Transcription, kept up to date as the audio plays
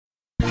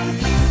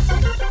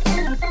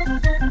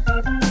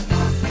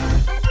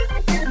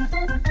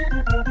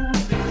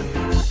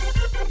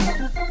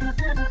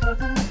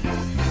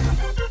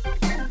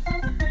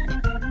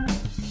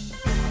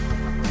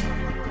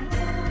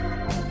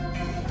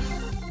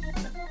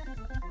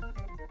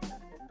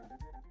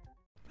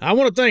I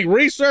want to thank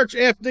Research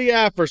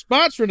FDI for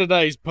sponsoring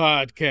today's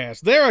podcast.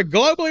 They're a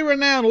globally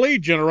renowned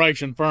lead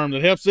generation firm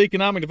that helps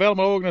economic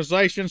development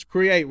organizations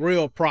create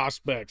real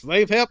prospects.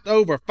 They've helped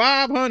over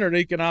 500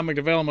 economic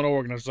development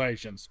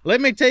organizations.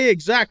 Let me tell you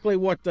exactly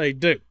what they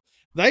do.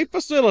 They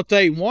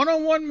facilitate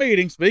one-on-one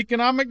meetings with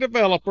economic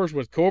developers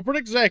with corporate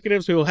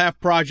executives who will have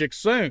projects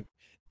soon.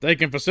 They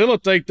can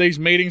facilitate these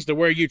meetings to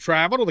where you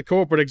travel to the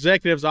corporate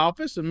executive's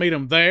office and meet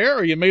them there,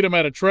 or you meet them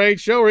at a trade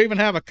show, or even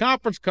have a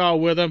conference call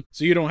with them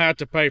so you don't have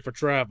to pay for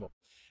travel.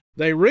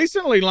 They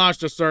recently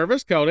launched a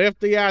service called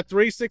FDI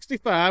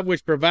 365,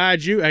 which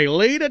provides you a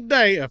lead a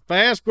day of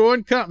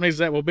fast-growing companies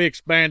that will be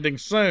expanding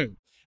soon.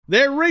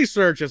 Their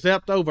research has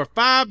helped over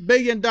 $5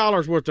 billion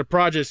worth of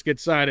projects get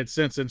cited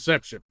since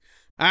inception.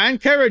 I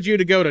encourage you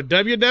to go to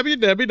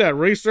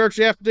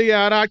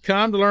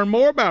www.researchfdi.com to learn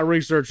more about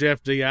Research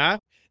FDI.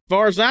 As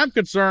far as I'm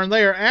concerned,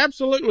 they are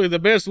absolutely the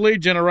best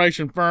lead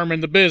generation firm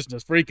in the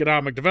business for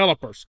economic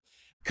developers.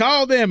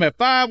 Call them at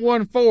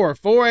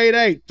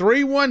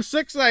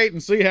 514-488-3168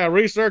 and see how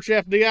Research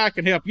FDI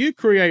can help you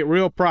create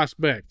real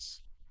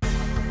prospects.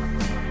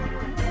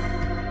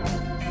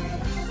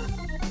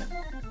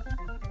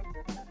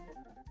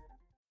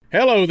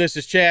 Hello, this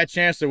is Chad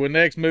Chancellor with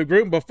Next Move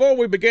Group. Before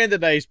we begin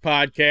today's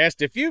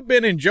podcast, if you've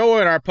been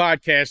enjoying our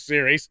podcast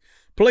series,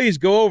 please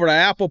go over to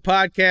Apple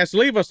Podcasts,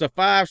 leave us a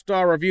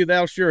 5-star review.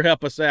 That'll sure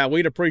help us out.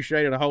 We'd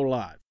appreciate it a whole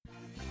lot.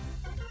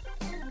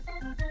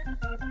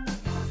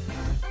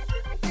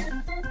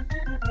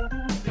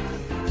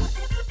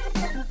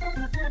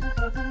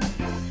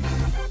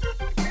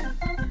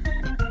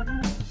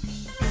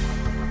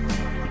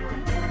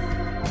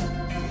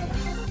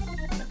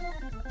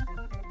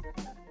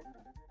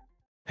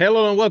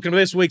 Hello and welcome to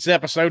this week's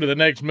episode of the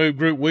Next Move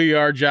Group We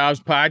Are Jobs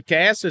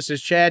podcast. This is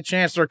Chad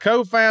Chancellor,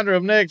 co-founder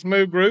of Next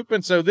Move Group.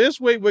 And so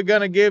this week we're going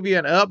to give you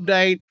an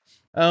update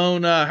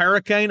on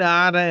Hurricane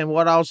Ida and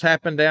what else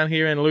happened down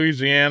here in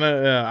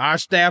Louisiana. Our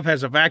staff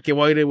has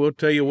evacuated. We'll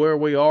tell you where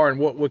we are and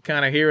what we're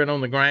kind of hearing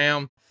on the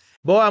ground.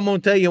 Boy, I'm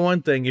going to tell you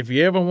one thing. If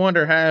you ever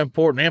wonder how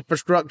important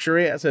infrastructure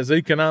is as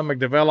economic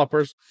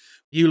developers,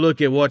 you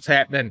look at what's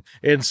happening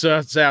in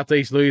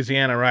southeast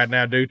Louisiana right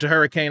now due to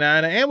Hurricane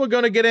Ida. And we're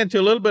going to get into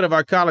a little bit of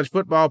our college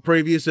football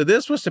preview. So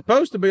this was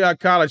supposed to be our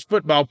college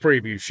football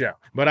preview show.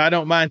 But I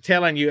don't mind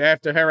telling you,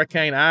 after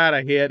Hurricane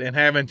Ida hit and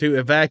having to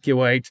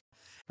evacuate,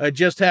 I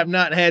just have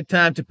not had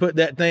time to put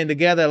that thing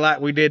together like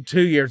we did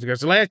 2 years ago.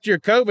 So last year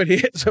COVID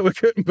hit, so we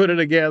couldn't put it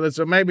together.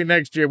 So maybe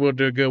next year we'll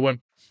do a good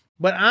one.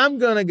 But I'm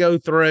going to go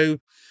through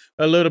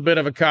a little bit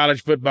of a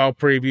college football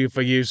preview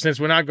for you, since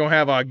we're not going to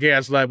have our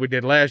guests like we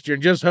did last year.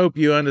 Just hope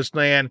you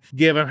understand,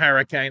 given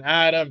Hurricane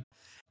Ida.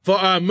 For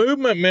our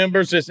movement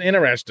members, it's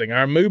interesting.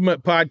 Our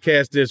movement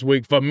podcast this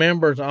week for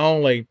members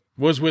only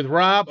was with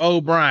Rob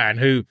O'Brien,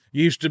 who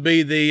used to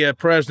be the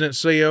president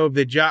CEO of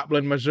the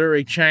Joplin,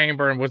 Missouri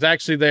Chamber, and was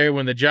actually there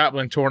when the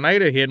Joplin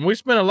tornado hit. And we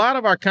spent a lot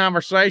of our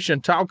conversation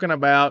talking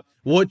about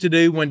what to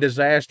do when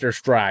disasters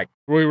strike.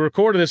 We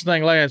recorded this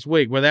thing last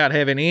week without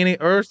having any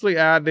earthly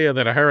idea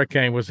that a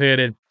hurricane was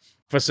headed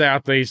for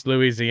southeast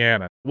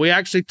Louisiana. We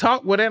actually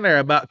talked within there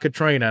about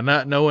Katrina,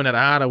 not knowing that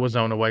Ida was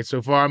on the way.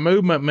 So for our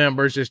movement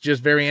members, it's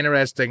just very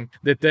interesting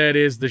that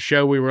is the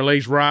show we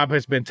released. Rob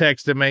has been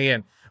texting me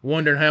and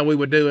wondering how we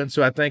were doing,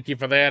 so I thank you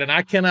for that. And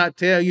I cannot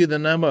tell you the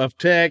number of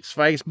texts,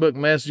 Facebook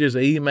messages,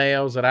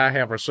 emails that I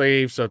have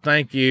received, so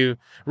thank you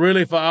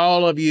really for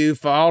all of you,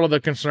 for all of the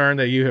concern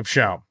that you have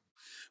shown.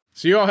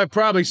 So you all have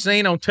probably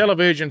seen on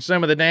television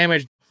some of the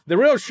damage. The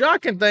real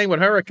shocking thing with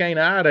Hurricane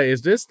Ida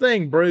is this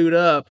thing brewed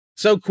up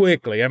so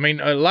quickly. I mean,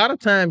 a lot of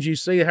times you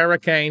see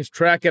hurricanes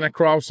tracking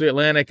across the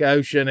Atlantic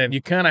Ocean and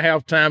you kind of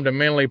have time to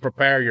mentally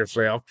prepare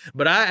yourself.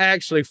 But I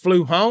actually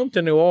flew home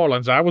to New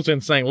Orleans. I was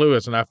in St.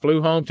 Louis and I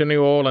flew home to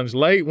New Orleans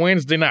late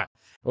Wednesday night.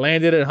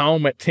 Landed at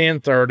home at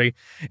 10:30,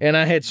 and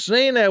I had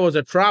seen there was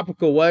a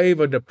tropical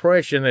wave of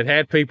depression that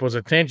had people's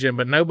attention,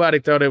 but nobody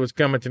thought it was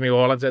coming to New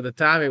Orleans. At the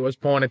time, it was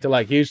pointed to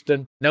like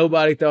Houston.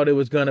 Nobody thought it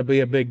was going to be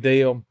a big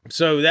deal.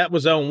 So that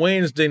was on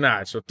Wednesday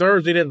night. So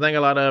Thursday, didn't think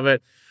a lot of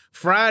it.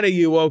 Friday,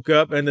 you woke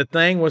up, and the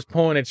thing was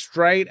pointed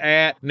straight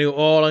at New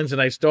Orleans, and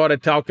they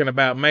started talking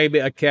about maybe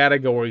a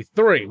Category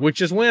 3,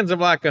 which is winds of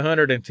like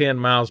 110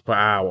 miles per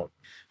hour.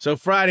 So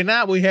Friday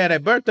night, we had a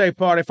birthday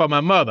party for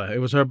my mother.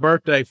 It was her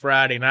birthday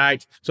Friday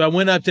night. So I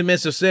went up to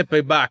Mississippi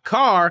by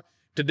car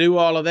to do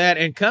all of that.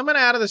 And coming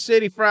out of the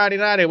city Friday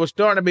night, it was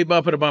starting to be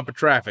bumper-to-bumper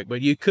traffic.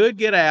 But you could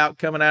get out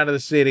coming out of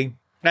the city.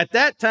 At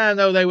that time,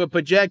 though, they were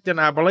projecting,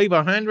 I believe,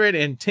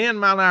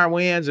 110-mile-an-hour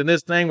winds, and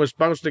this thing was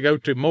supposed to go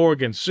to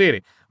Morgan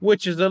City,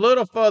 which is a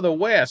little further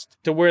west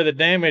to where the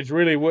damage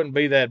really wouldn't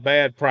be that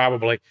bad,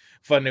 probably,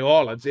 for New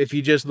Orleans, if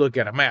you just look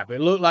at a map. It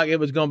looked like it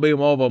was going to be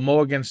more of a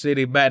Morgan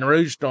City, Baton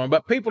Rouge storm,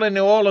 but people in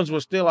New Orleans were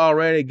still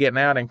already getting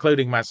out,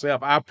 including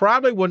myself. I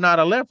probably would not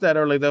have left that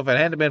early, though, if it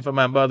hadn't been for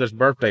my mother's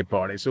birthday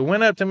party. So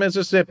went up to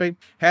Mississippi,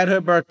 had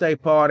her birthday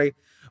party,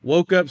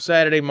 woke up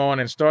Saturday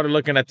morning, started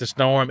looking at the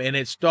storm, and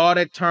it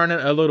started turning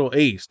a little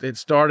east. It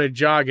started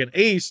jogging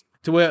east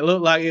to where it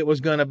looked like it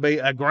was going to be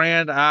a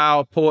Grand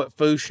Isle, Port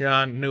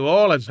Fourchon, New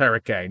Orleans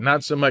hurricane,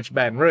 not so much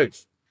Baton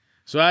Rouge.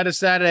 So I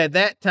decided at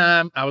that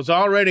time, I was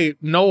already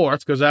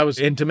north because I was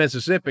into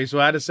Mississippi. So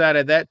I decided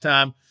at that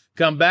time,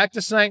 come back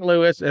to St.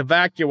 Louis,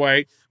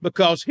 evacuate,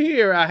 because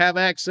here I have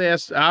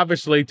access,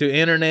 obviously, to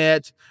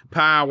internet,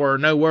 power,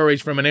 no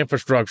worries from an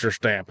infrastructure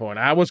standpoint.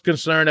 I was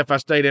concerned if I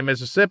stayed in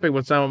Mississippi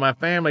with some of my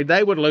family,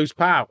 they would lose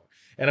power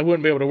and I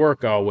wouldn't be able to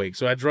work all week.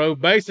 So I drove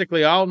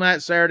basically all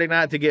night Saturday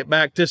night to get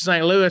back to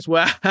St. Louis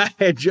where I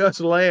had just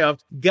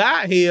left,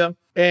 got here.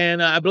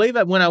 And I believe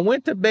that when I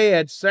went to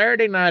bed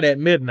Saturday night at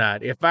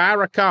midnight, if I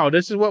recall,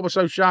 this is what was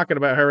so shocking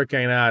about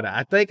Hurricane Ida.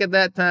 I think at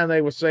that time they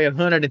were saying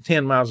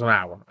 110 miles an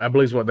hour. I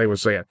believe is what they were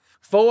saying.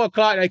 4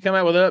 o'clock, they come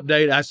out with an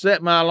update. I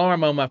set my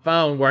alarm on my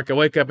phone where I could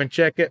wake up and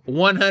check it.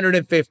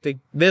 150.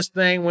 This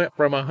thing went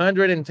from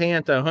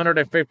 110 to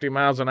 150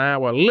 miles an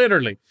hour,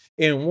 literally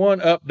in one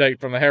update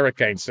from the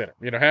Hurricane Center.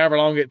 However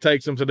long it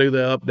takes them to do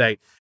the update.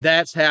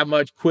 That's how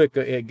much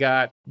quicker it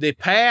got. The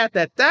path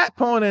at that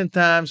point in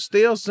time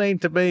still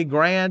seemed to be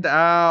Grand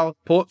Isle,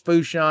 Port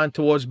Fourchon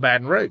towards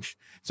Baton Rouge.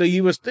 So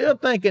you were still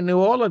thinking New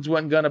Orleans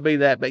wasn't going to be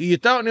that bad. You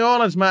thought New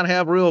Orleans might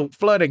have real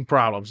flooding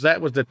problems. That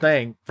was the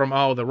thing from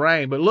all the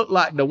rain. But it looked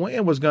like the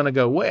wind was going to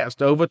go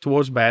west over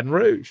towards Baton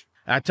Rouge.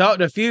 I talked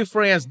to a few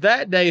friends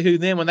that day who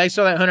then, when they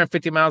saw that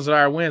 150 miles an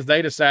hour winds,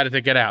 they decided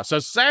to get out. So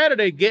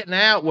Saturday, getting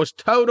out was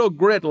total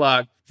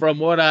gridlock from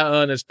what I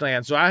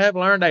understand. So I have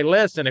learned a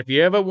lesson. If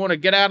you ever want to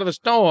get out of the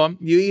storm,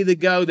 you either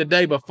go the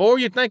day before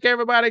you think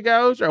everybody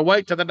goes or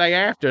wait till the day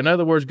after. In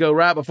other words, go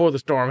right before the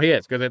storm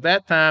hits, because at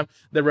that time,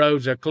 the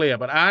roads are clear.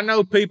 But I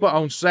know people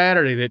on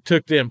Saturday that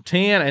took them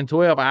 10 and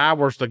 12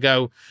 hours to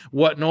go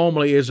what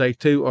normally is a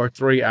 2 or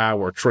 3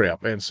 hour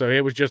trip. And so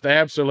it was just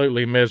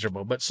absolutely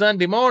miserable. But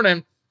Sunday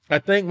morning, I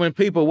think when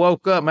people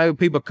woke up, maybe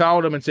people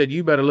called them and said,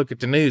 you better look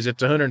at the news.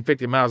 It's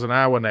 150 miles an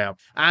hour now.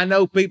 I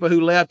know people who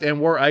left and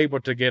were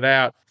able to get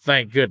out.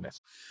 Thank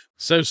goodness.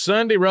 So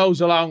Sunday rolls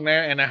along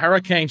there and the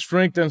hurricane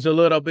strengthens a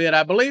little bit.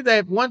 I believe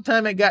that one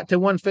time it got to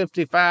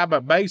 155,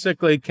 but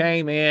basically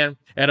came in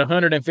at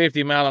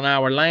 150 mile an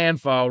hour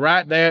landfall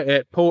right there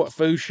at Port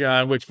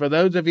Fourchon, which for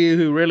those of you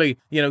who really,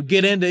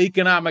 get into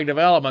economic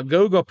development,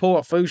 Google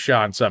Port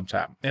Fourchon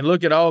sometime and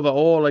look at all the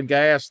oil and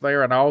gas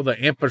there and all the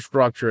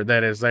infrastructure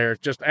that is there.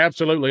 It's just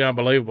absolutely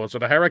unbelievable. So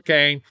the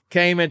hurricane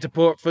came into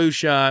Port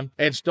Fourchon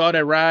and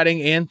started riding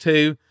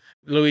into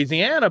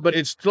Louisiana, but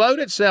it slowed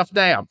itself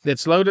down. It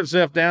slowed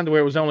itself down to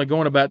where it was only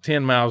going about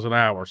 10 miles an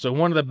hour. So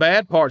one of the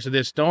bad parts of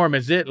this storm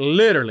is it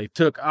literally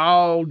took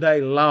all day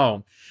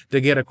long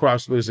to get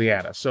across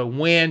Louisiana. So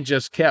wind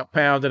just kept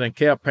pounding and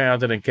kept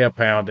pounding and kept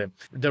pounding.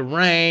 The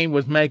rain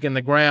was making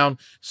the ground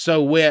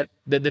so wet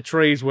that the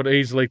trees would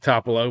easily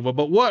topple over.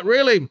 But what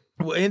really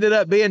ended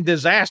up being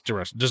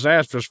disastrous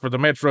for the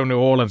metro New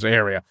Orleans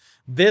area.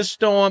 This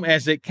storm,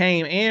 as it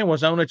came in,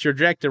 was on a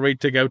trajectory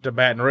to go to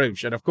Baton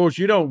Rouge. And of course,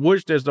 you don't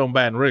wish this on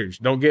Baton Rouge.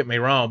 Don't get me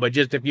wrong. But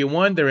just if you're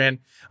wondering,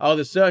 all of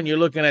a sudden you're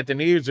looking at the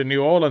news and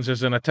New Orleans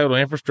is in a total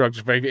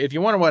infrastructure failure. If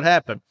you wonder what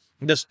happened,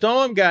 the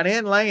storm got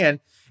inland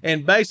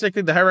and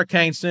basically the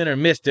Hurricane Center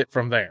missed it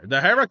from there.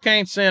 The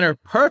Hurricane Center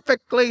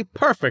perfectly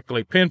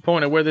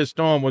pinpointed where this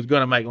storm was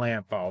going to make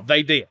landfall.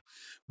 They did.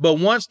 But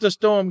once the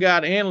storm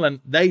got inland,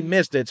 they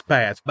missed its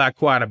path by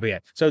quite a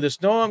bit. So the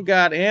storm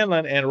got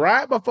inland, and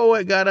right before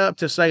it got up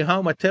to, say,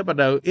 Houma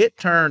Thibodaux, it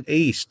turned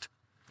east.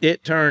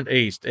 It turned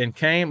east and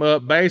came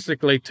up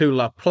basically to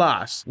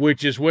Laplace,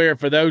 which is where,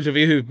 for those of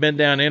you who've been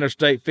down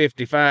Interstate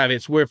 55,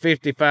 it's where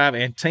 55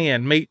 and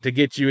 10 meet to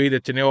get you either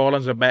to New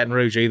Orleans or Baton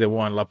Rouge, either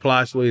one,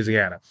 Laplace,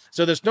 Louisiana.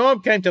 So the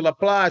storm came to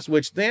Laplace,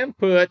 which then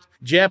put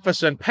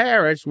Jefferson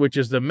Parish, which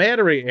is the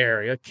Metairie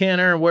area,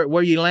 Kenner,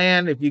 where you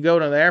land, if you go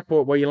to the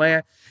airport where you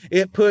land,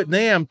 it put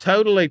them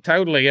totally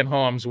in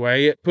harm's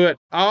way. It put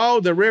all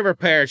the river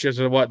parishes,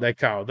 are what they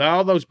call,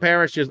 all those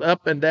parishes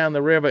up and down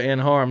the river in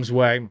harm's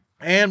way,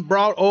 and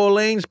brought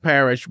Orleans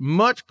Parish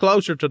much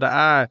closer to the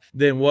eye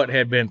than what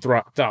had been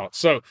thought.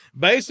 So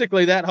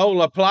basically that whole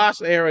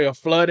Laplace area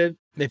flooded.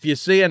 If you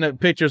see in the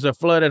pictures of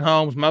flooded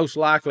homes, most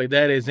likely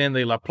that is in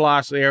the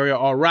Laplace area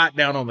or right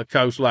down on the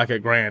coast like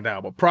at Grand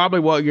Isle. But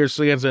probably what you're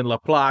seeing is in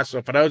Laplace.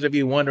 So for those of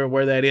you wondering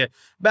where that is,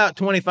 about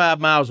 25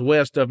 miles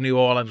west of New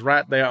Orleans,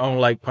 right there on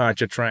Lake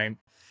Pontchartrain.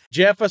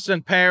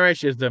 Jefferson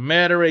Parish is the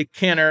Metairie,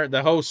 Kenner,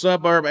 the whole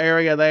suburb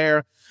area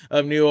there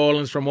of New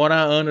Orleans. From what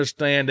I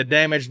understand, the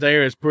damage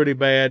there is pretty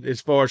bad as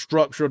far as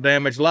structural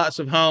damage. Lots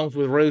of homes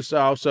with roofs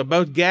off. So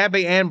both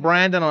Gabby and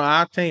Brandon on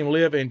our team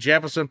live in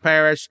Jefferson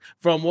Parish.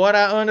 From what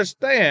I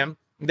understand,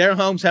 their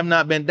homes have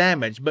not been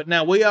damaged, but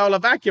now we all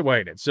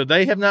evacuated, so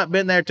they have not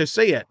been there to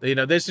see it.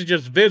 This is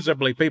just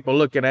visibly people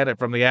looking at it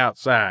from the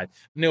outside.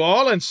 New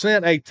Orleans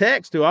sent a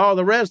text to all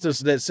the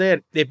residents that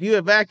said, if you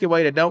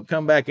evacuated, don't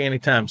come back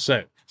anytime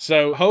soon.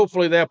 So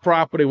hopefully their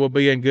property will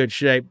be in good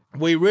shape.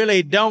 We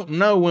really don't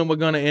know when we're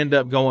going to end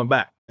up going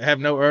back. have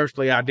no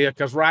earthly idea,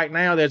 because right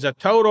now there's a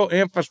total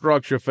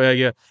infrastructure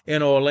failure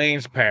in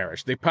Orleans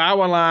Parish. The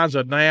power lines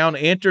are down.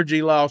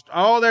 Entergy lost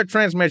all their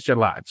transmission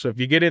lines. So if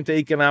you get into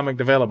economic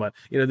development,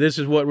 this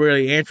is what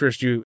really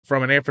interests you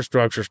from an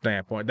infrastructure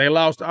standpoint. They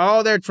lost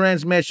all their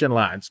transmission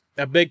lines.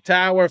 A big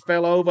tower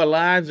fell over.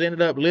 Lines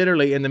ended up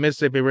literally in the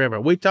Mississippi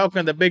River. We're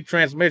talking the big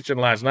transmission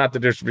lines, not the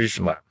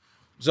distribution line.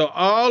 So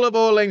all of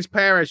Orleans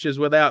Parish is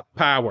without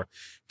power.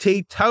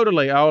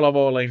 Totally all of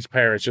Orleans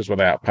Parish is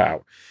without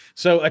power.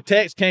 So a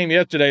text came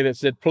yesterday that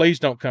said, please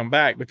don't come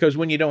back, because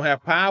when you don't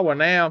have power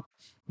now,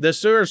 the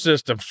sewer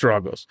system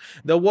struggles.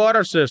 The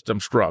water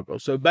system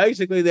struggles. So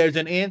basically there's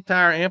an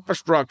entire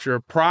infrastructure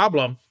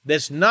problem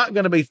that's not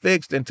going to be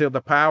fixed until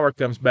the power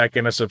comes back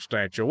in a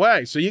substantial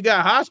way. So you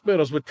got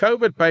hospitals with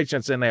COVID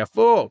patients in there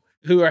full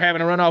who are having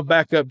to run off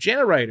backup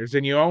generators,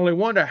 and you only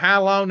wonder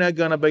how long they're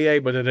going to be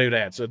able to do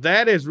that. So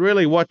that is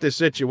really what this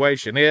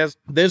situation is.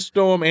 This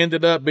storm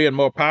ended up being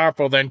more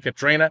powerful than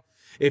Katrina.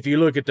 If you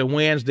look at the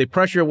winds, the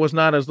pressure was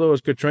not as low as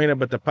Katrina,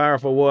 but the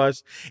powerful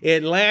was.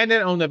 It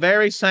landed on the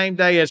very same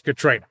day as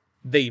Katrina.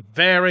 The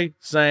very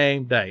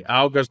same day,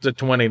 August the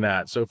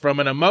 29th. So from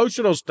an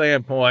emotional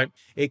standpoint,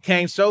 it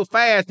came so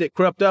fast it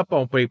crept up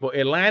on people.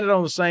 It landed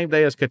on the same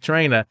day as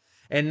Katrina.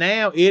 And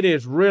now it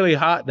is really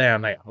hot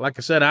down there. Like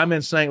I said, I'm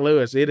in St.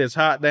 Louis. It is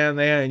hot down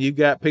there, and you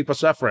got people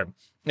suffering.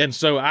 And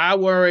so I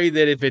worry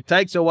that if it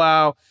takes a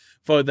while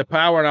for the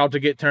power and all to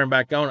get turned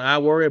back on, I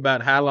worry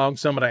about how long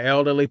some of the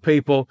elderly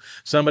people,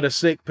 some of the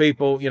sick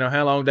people,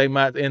 how long they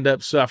might end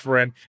up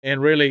suffering,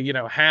 and really,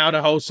 how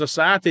the whole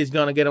society is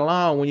going to get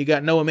along when you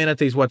got no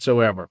amenities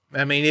whatsoever.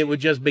 I mean, it would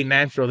just be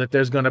natural that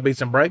there's going to be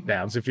some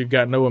breakdowns if you've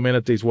got no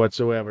amenities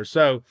whatsoever.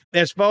 So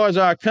as far as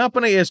our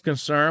company is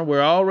concerned,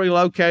 we're all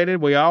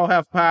relocated. We all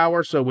have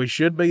power, so we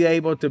should be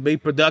able to be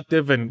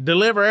productive and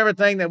deliver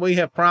everything that we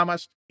have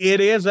promised. It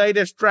is a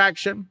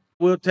distraction.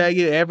 We'll tell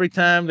you every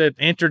time that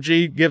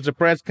Entergy gives a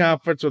press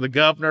conference or the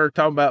governor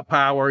talking about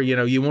power,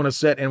 you want to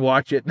sit and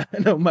watch it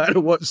no matter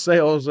what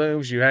cell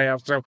Zooms you have.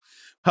 So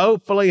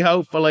hopefully,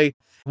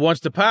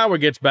 once the power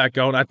gets back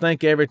on, I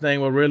think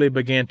everything will really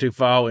begin to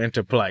fall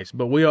into place.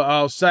 But we are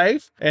all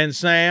safe and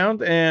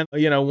sound and,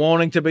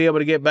 wanting to be able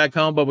to get back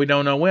home, but we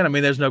don't know when. I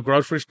mean, there's no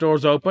grocery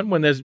stores open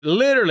when there's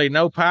literally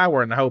no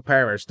power in the whole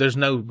parish. There's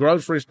no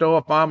grocery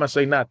store,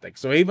 pharmacy, nothing.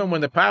 So even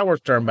when the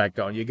power's turned back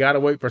on, you got to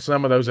wait for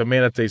some of those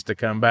amenities to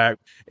come back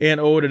in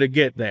order to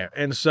get there.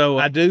 And so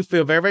I do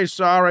feel very, very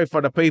sorry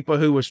for the people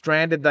who were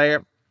stranded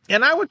there.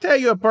 And I would tell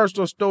you a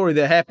personal story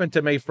that happened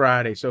to me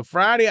Friday. So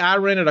Friday, I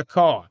rented a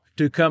car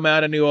to come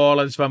out of New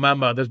Orleans for my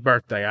mother's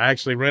birthday. I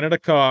actually rented a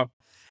car.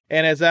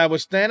 And as I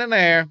was standing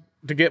there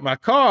to get my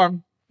car,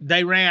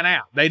 they ran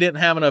out. They didn't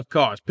have enough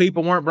cars.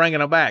 People weren't bringing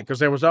them back because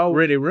there was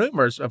already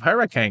rumors of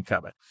hurricane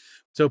coming.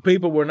 So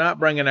people were not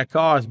bringing their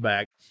cars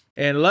back.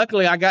 And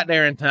luckily, I got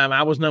there in time.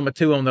 I was number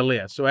 2 on the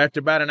list. So after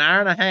about an hour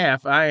and a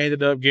half, I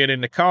ended up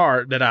getting the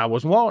car that I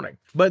was wanting.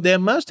 But there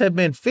must have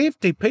been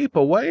 50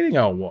 people waiting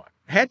on one.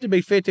 Had to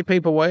be 50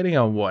 people waiting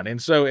on one.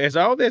 And so as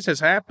all this has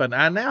happened,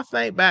 I now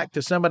think back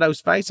to some of those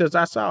faces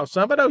I saw.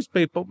 Some of those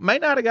people may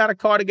not have got a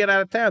car to get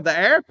out of town. The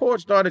airport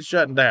started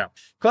shutting down,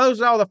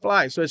 closed all the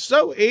flights. So it's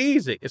so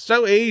easy. It's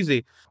so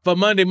easy for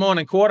Monday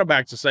morning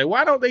quarterbacks to say,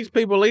 why don't these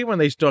people leave when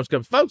these storms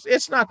come? Folks,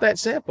 it's not that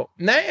simple.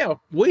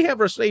 Now, we have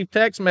received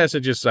text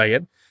messages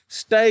saying,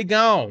 stay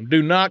gone.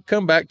 Do not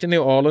come back to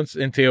New Orleans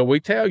until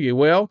we tell you.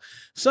 Well,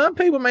 some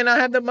people may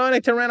not have the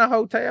money to rent a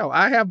hotel.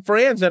 I have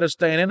friends that are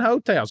staying in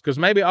hotels because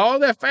maybe all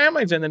their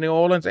family's in the New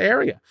Orleans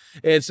area.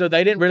 And so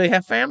they didn't really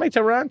have family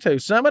to run to.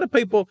 Some of the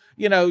people,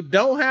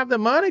 don't have the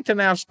money to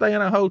now stay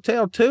in a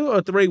hotel 2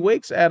 or 3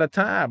 weeks at a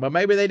time. Or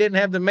maybe they didn't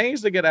have the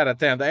means to get out of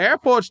town. The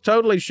airport's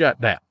totally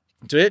shut down.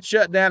 So it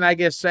shut down, I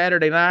guess,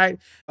 Saturday night.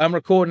 I'm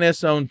recording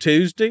this on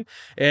Tuesday.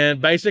 And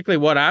basically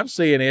what I'm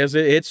seeing is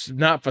it's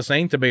not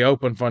foreseen to be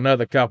open for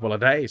another couple of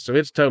days. So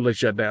it's totally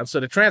shut down. So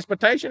the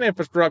transportation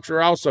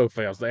infrastructure also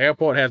fails. The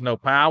airport has no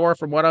power,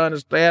 from what I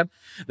understand.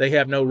 They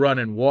have no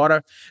running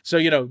water. So,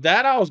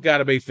 that all's got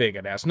to be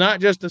figured out. It's not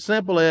just as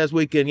simple as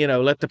we can,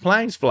 let the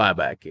planes fly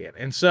back in.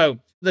 And so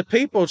the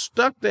people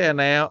stuck there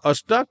now are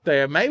stuck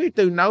there maybe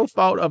through no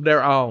fault of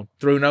their own.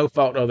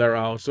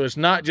 So it's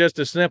not just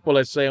as simple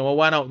as saying, well,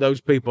 why don't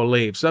those people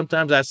leave?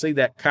 Sometimes I see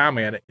that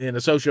comment in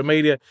the social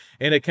media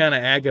and it kind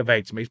of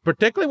aggravates me,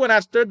 particularly when I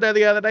stood there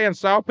the other day and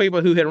saw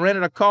people who had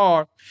rented a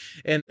car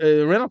and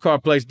the rental car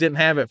place didn't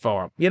have it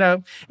for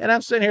them, and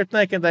I'm sitting here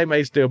thinking they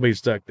may still be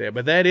stuck there.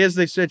 But that is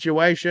the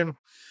situation.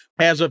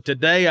 As of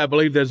today, I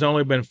believe there's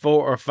only been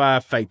 4 or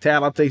 5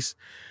 fatalities.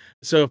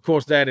 So, of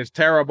course, that is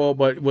terrible,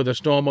 but with a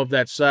storm of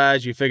that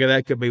size, you figure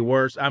that could be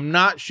worse. I'm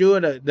not sure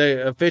that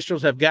the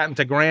officials have gotten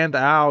to Grand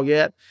Isle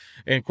yet,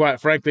 and quite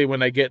frankly,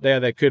 when they get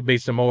there, there could be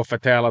some more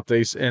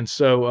fatalities, and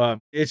so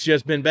it's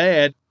just been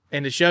bad.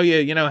 And to show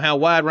you, how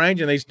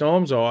wide-ranging these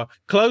storms are,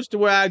 close to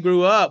where I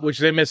grew up, which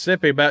is in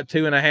Mississippi, about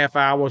 2.5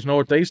 hours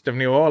northeast of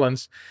New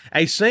Orleans,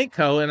 a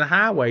sinkhole in a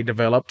highway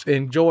developed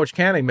in George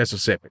County,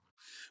 Mississippi.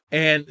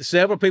 And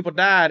several people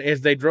died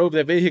as they drove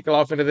their vehicle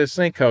off into this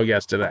sinkhole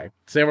yesterday.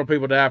 Several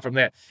people died from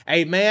that.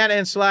 A man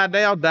in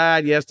Slidell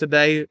died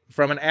yesterday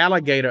from an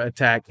alligator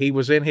attack. He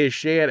was in his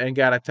shed and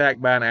got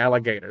attacked by an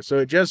alligator. So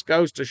it just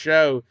goes to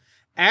show,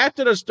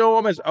 after the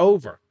storm is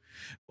over,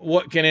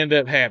 what can end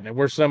up happening,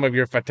 where some of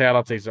your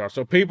fatalities are.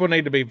 So people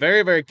need to be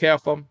very, very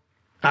careful.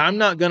 I'm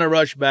not going to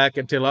rush back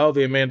until all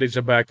the amenities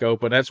are back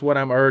open. That's what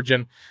I'm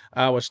urging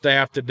our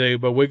staff to do,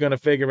 but we're going to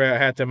figure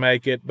out how to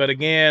make it. But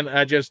again,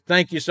 I just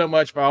thank you so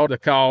much for all the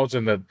calls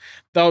and the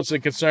thoughts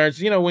and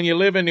concerns. You know, when you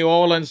live in New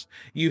Orleans,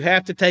 you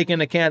have to take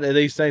into account that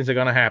these things are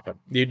going to happen.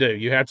 You do.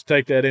 You have to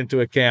take that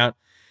into account.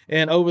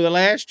 And over the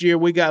last year,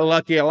 we got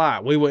lucky a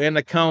lot. We were in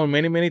the cone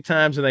many, many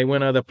times, and they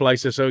went other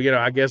places. So,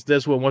 I guess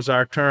this one was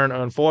our turn,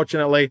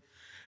 unfortunately.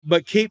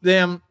 But keep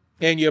them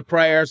in your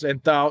prayers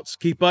and thoughts.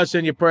 Keep us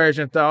in your prayers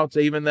and thoughts,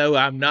 even though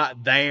I'm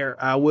not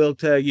there. I will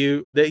tell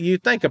you that you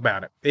think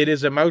about it. It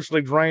is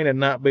emotionally draining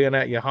not being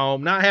at your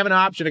home, not having an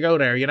option to go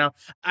there.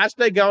 I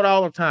stay gone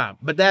all the time,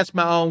 but that's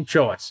my own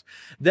choice.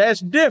 That's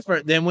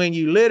different than when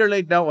you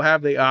literally don't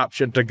have the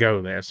option to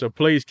go there. So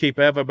please keep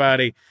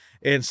everybody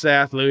in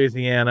South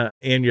Louisiana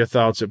in your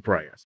thoughts and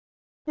prayers.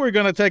 We're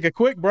going to take a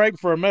quick break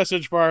for a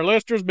message for our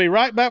listeners. Be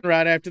right back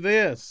right after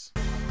this.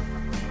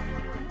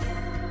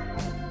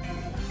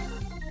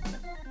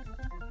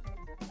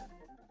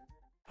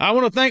 I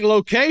want to thank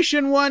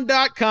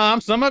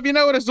Location1.com. Some of you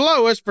know it as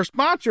Lois for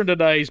sponsoring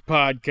today's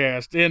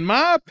podcast. In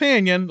my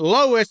opinion,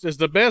 Lois is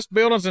the best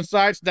buildings and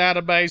sites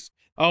database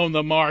on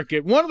the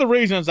market. One of the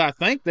reasons I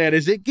think that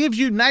is it gives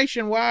you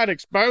nationwide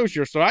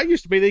exposure. So I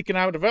used to be the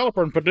economic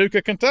developer in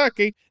Paducah,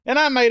 Kentucky, and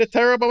I made a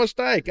terrible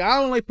mistake. I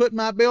only put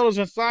my buildings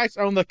and sites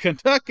on the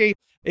Kentucky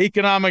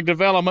Economic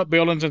Development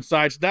Buildings and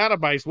Sites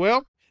database.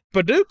 Well,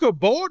 Paducah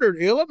bordered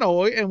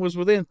Illinois and was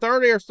within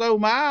 30 or so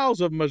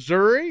miles of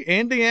Missouri,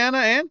 Indiana,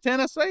 and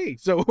Tennessee.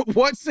 So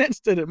what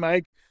sense did it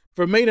make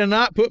for me to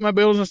not put my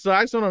buildings and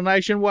sites on a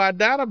nationwide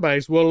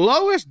database? Well,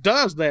 Lois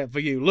does that for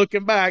you.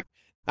 Looking back,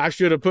 I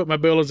should have put my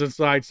buildings and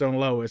sites on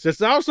Lois.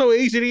 It's also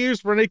easy to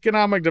use for an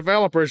economic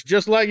developer. It's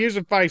just like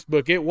using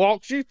Facebook. It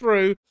walks you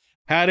through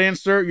how to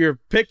insert your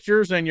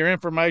pictures and your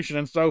information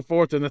and so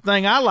forth. And the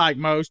thing I like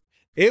most,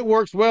 it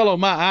works well on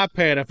my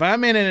iPad. If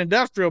I'm in an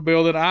industrial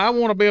building, I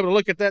want to be able to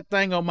look at that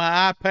thing on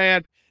my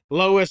iPad.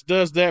 Lois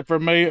does that for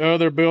me.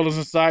 Other buildings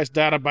and sites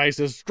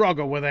databases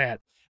struggle with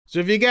that. So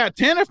if you got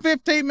 10 or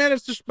 15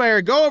 minutes to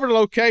spare, go over to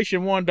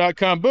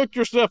Location1.com, book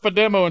yourself a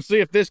demo, and see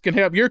if this can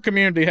help your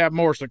community have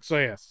more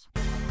success.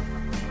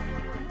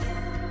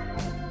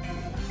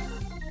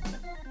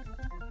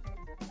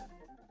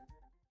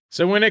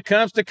 So when it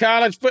comes to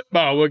college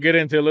football, we'll get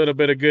into a little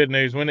bit of good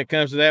news when it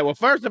comes to that. Well,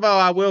 first of all,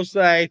 I will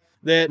say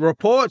that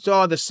reports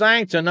are the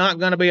Saints are not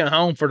going to be at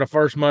home for the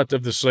first month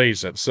of the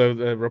season. So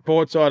the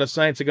reports are the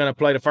Saints are going to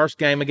play the first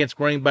game against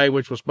Green Bay,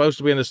 which was supposed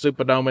to be in the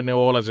Superdome in New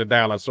Orleans and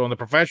Dallas. So on the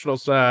professional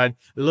side,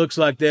 it looks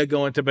like they're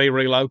going to be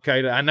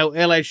relocated. I know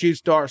LSU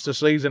starts the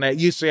season at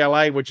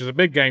UCLA, which is a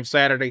big game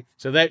Saturday,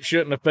 so that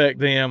shouldn't affect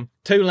them.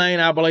 Tulane,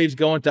 I believe, is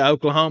going to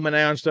Oklahoma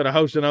now instead of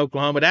hosting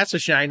Oklahoma. That's a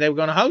shame. They were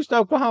going to host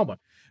Oklahoma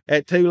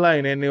at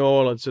Tulane in New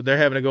Orleans, so they're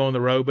having to go on the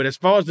road. But as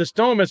far as the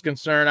Storm is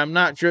concerned, I'm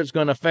not sure it's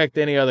going to affect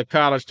any other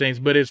college teams,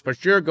 but it's for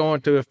sure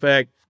going to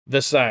affect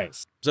the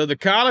Saints. So the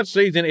college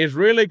season is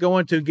really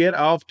going to get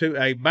off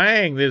to a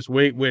bang this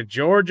week with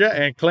Georgia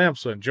and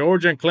Clemson.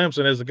 Georgia and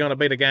Clemson is going to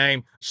be the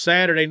game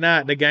Saturday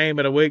night, the game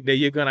of the week that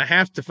you're going to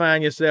have to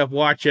find yourself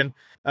watching.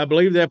 I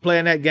believe they're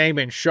playing that game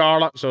in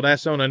Charlotte, so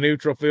that's on a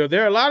neutral field.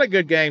 There are a lot of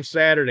good games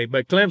Saturday,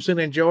 but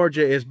Clemson and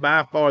Georgia is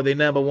by far the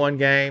number one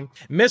game.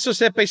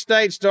 Mississippi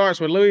State starts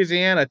with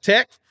Louisiana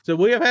Tech. So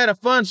we have had a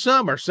fun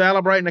summer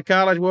celebrating the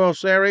College World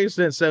Series,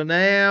 and so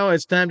now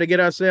it's time to get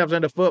ourselves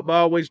into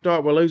football. We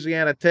start with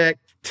Louisiana Tech.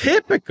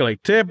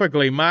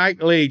 Typically,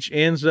 Mike Leach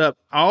ends up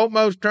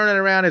almost turning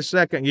around his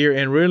second year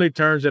and really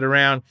turns it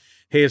around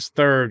his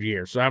third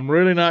year. So I'm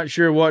really not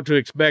sure what to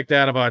expect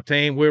out of our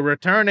team. We're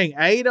returning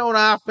 8 on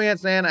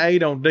offense and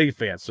 8 on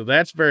defense. So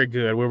that's very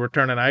good. We're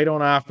returning 8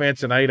 on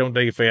offense and 8 on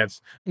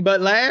defense.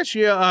 But last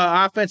year,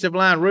 our offensive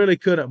line really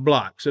couldn't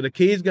block. So the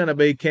key is going to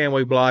be, can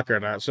we block or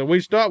not? So we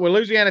start with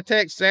Louisiana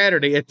Tech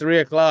Saturday at 3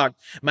 o'clock.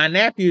 My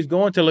nephew's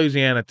going to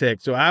Louisiana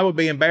Tech, so I would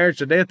be embarrassed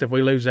to death if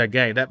we lose that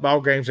game. That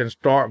ball game's in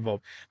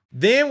Starkville.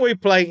 Then we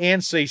play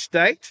NC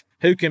State,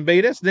 who can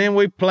beat us. Then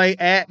we play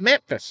at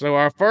Memphis. So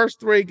our first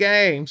 3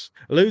 games,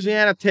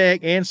 Louisiana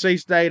Tech, NC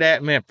State,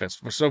 at Memphis.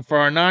 So for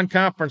our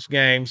non-conference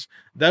games,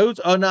 those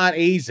are not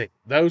easy.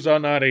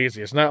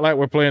 It's not like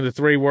we're playing the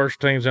 3 worst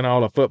teams in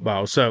all of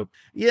football. So,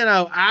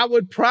 I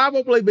would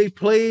probably be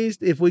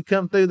pleased if we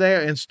come through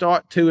there and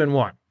start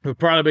 2-1. We'd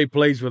probably be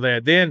pleased with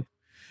that. Then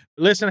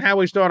listen how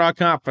we start our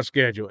conference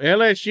schedule.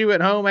 LSU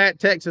at home, at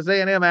Texas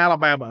A&M,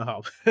 Alabama at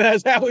home.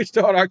 That's how we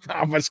start our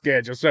conference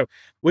schedule. So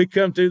we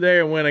come through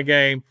there and win a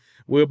game.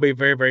 we'll be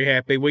very, very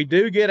happy. We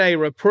do get a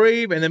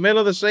reprieve in the middle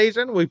of the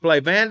season. We play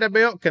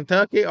Vanderbilt,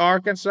 Kentucky,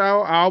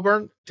 Arkansas,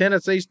 Auburn,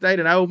 Tennessee State,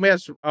 and Ole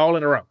Miss all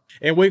in a row.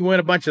 And we can win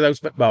a bunch of those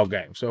football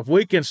games. So if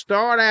we can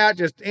start out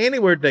just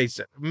anywhere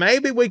decent,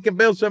 maybe we can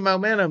build some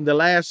momentum the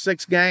last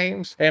 6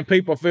 games, and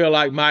people feel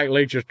like Mike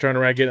Leach is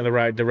turning around, getting in the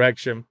right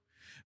direction.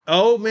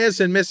 Ole Miss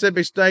and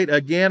Mississippi State,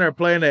 again, are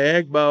playing the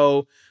Egg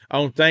Bowl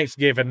on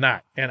Thanksgiving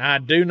night. And I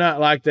do not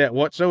like that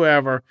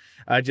whatsoever.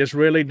 I just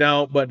really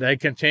don't, but they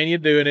continue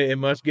doing it. It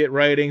must get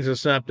ratings or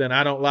something.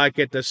 I don't like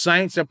it. The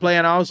Saints are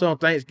playing also on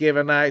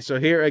Thanksgiving night. So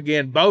here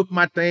again, both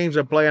my teams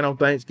are playing on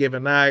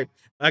Thanksgiving night.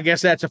 I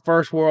guess that's a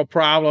first world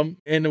problem.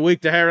 In the week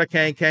the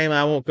hurricane came,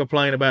 I won't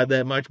complain about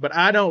that much, but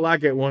I don't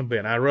like it one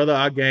bit. I'd rather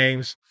our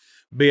games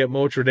be at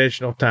more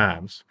traditional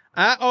times.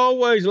 I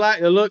always like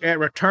to look at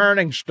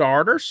returning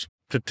starters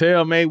to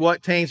tell me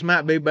what teams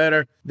might be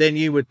better than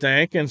you would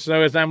think. And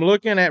so as I'm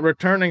looking at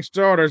returning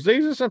starters,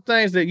 these are some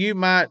things that you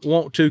might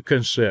want to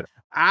consider.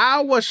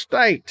 Iowa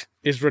State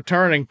is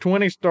returning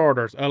 20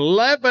 starters,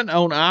 11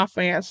 on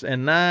offense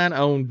and 9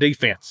 on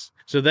defense.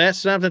 So that's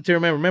something to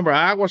remember. Remember,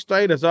 Iowa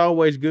State is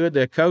always good.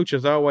 Their coach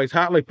is always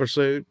hotly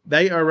pursued.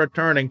 They are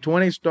returning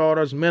 20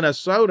 starters.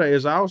 Minnesota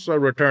is also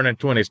returning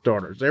 20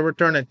 starters. They're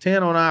returning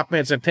 10 on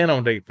offense and 10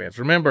 on defense.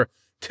 Remember,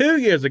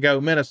 2 years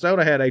ago,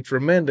 Minnesota had a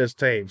tremendous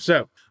team.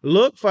 So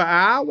look for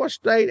Iowa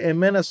State and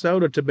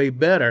Minnesota to be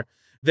better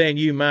than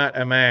you might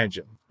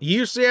imagine.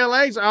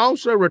 UCLA's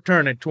also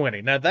returning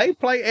 20. Now, they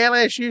play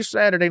LSU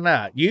Saturday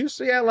night.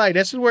 UCLA,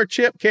 this is where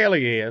Chip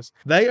Kelly is.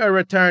 They are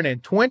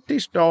returning 20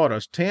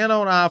 starters, 10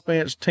 on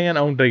offense, 10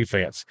 on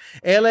defense.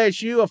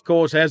 LSU, of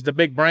course, has the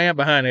big brand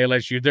behind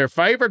LSU. They're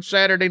favored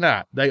Saturday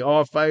night. They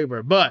are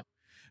favored, but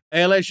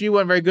LSU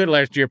wasn't very good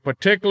last year,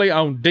 particularly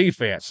on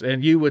defense,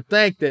 and you would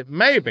think that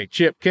maybe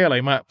Chip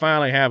Kelly might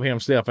finally have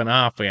himself an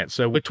offense.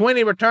 So with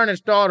 20 returning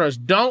starters,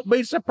 don't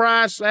be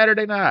surprised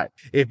Saturday night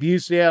if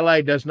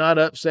UCLA does not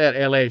upset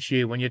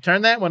LSU. When you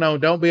turn that one on,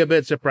 don't be a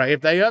bit surprised.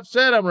 If they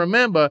upset them,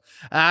 remember,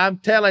 I'm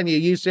telling you,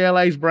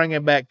 UCLA's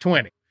bringing back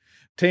 20,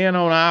 10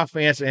 on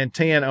offense and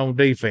 10 on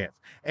defense.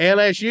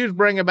 LSU's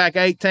bringing back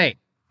 18.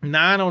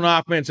 9 on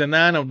offense and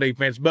 9 on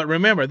defense. But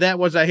remember, that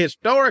was a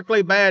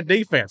historically bad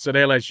defense that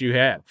LSU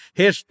had.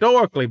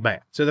 Historically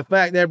bad. So the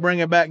fact they're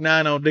bringing back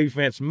 9 on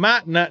defense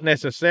might not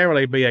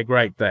necessarily be a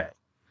great thing.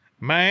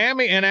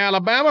 Miami and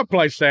Alabama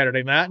play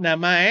Saturday night. Now,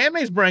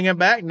 Miami's bringing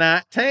back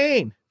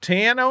 19.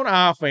 10 on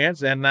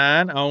offense and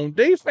 9 on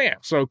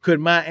defense. So could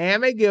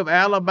Miami give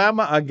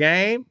Alabama a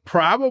game?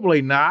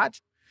 Probably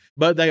not.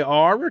 But they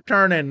are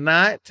returning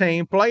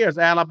 19 players.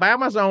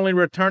 Alabama's only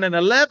returning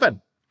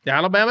 11.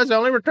 Alabama's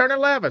only returning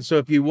 11. So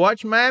if you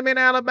watch Miami and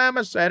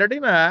Alabama Saturday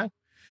night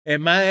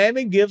and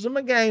Miami gives them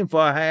a game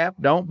for a half,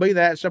 don't be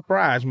that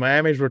surprised.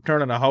 Miami's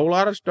returning a whole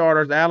lot of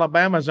starters.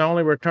 Alabama's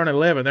only returning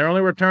 11. They're only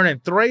returning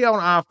 3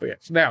 on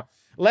offense. Now,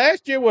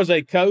 last year was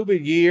a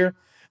COVID year,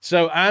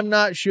 so I'm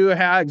not sure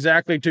how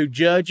exactly to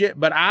judge it,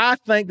 but I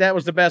think that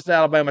was the best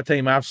Alabama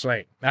team I've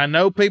seen. I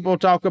know people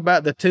talk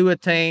about the Tua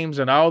teams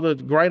and all the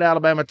great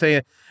Alabama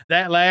teams.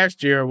 That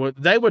last year,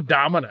 they were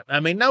dominant. I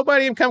mean,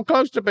 nobody even come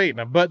close to beating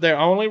them, but they're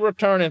only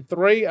returning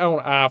 3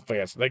 on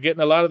offense. They're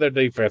getting a lot of their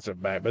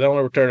defensive back, but they're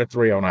only returning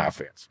 3 on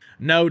offense.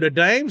 Notre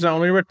Dame's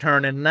only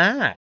returning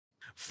 9.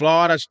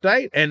 Florida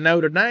State and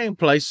Notre Dame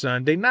play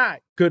Sunday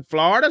night. Could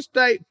Florida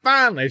State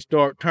finally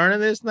start turning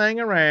this thing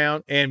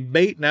around and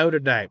beat Notre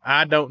Dame?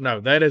 I don't know.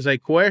 That is a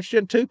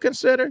question to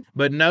consider,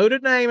 but Notre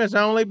Dame is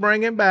only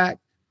bringing back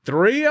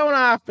 3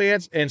 on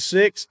offense and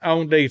 6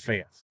 on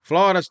defense.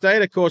 Florida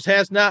State, of course,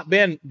 has not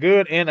been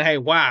good in a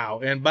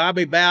while. And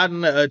Bobby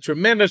Bowden, a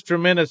tremendous,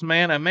 tremendous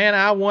man, a man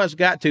I once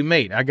got to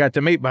meet. I got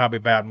to meet Bobby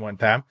Bowden one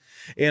time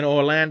in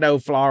Orlando,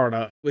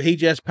 Florida. He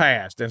just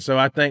passed, and so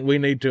I think we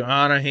need to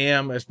honor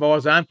him. As far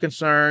as I'm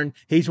concerned,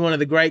 he's one of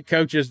the great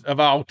coaches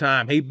of all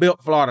time. He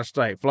built Florida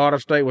State. Florida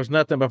State was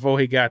nothing before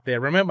he got there.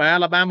 Remember,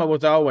 Alabama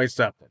was always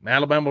something.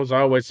 Alabama was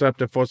always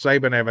something before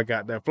Saban ever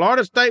got there.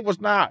 Florida State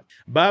was not.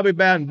 Bobby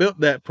Bowden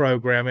built that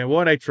program, and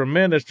what a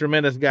tremendous,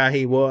 tremendous guy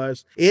he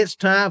was. It's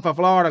time for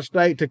Florida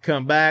State to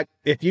come back.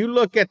 If you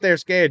look at their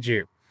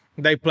schedule,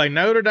 they play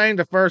Notre Dame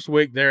the first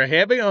week. They're a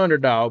heavy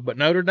underdog, but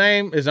Notre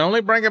Dame is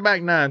only bringing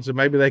back 9, so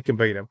maybe they can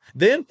beat them.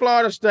 Then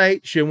Florida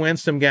State should win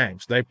some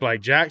games. They play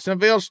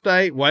Jacksonville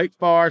State, Wake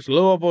Forest,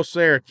 Louisville,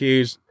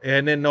 Syracuse,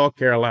 and then North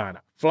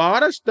Carolina.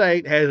 Florida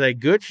State has a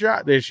good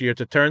shot this year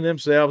to turn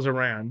themselves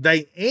around.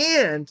 They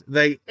end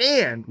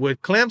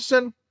with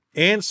Clemson,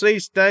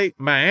 NC State,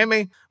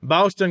 Miami,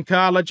 Boston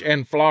College,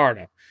 and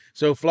Florida.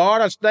 So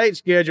Florida State's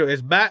schedule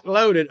is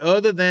backloaded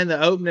other than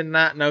the opening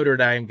night Notre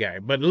Dame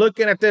game. But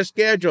looking at this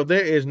schedule, there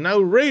is no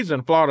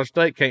reason Florida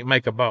State can't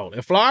make a bowl.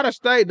 If Florida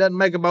State doesn't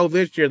make a bowl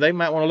this year, they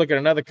might want to look at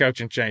another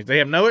coaching change. They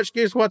have no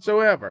excuse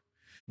whatsoever.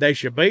 They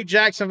should beat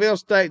Jacksonville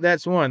State,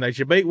 that's 1. They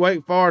should beat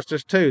Wake Forest,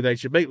 that's 2. They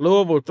should beat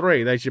Louisville,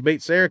 3. They should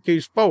beat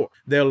Syracuse, 4.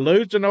 They'll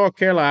lose to North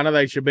Carolina.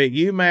 They should beat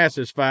UMass,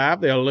 as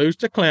 5. They'll lose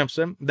to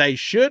Clemson. They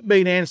should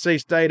beat NC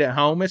State at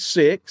home, as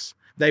 6.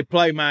 They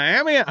play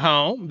Miami at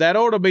home. That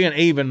ought to be an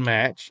even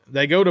match.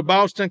 They go to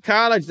Boston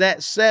College.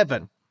 That's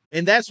 7.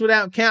 And that's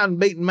without counting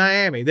beating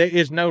Miami. There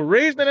is no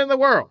reason in the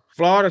world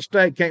Florida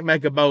State can't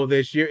make a bowl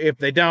this year. If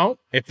they don't,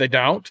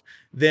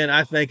 then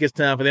I think it's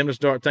time for them to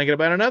start thinking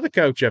about another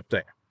coach up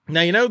there.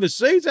 Now, the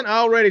season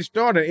already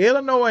started.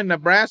 Illinois and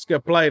Nebraska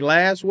played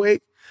last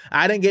week.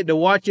 I didn't get to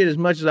watch it as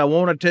much as I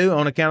wanted to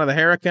on account of the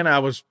hurricane. I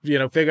was,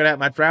 figuring out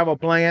my travel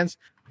plans.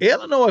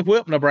 Illinois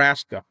whipped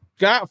Nebraska.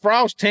 Scott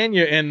Frost's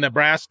tenure in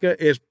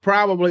Nebraska is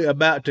probably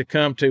about to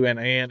come to an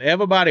end.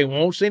 Everybody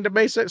wants him to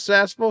be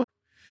successful.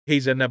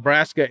 He's a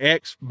Nebraska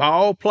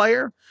ex-ball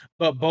player,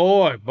 but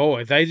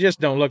boy, they just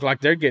don't look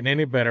like they're getting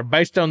any better.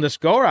 Based on the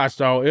score I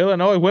saw,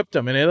 Illinois whipped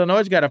them, and Illinois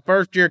has got a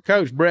first-year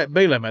coach, Brett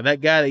Bielema, that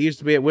guy that used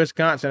to be at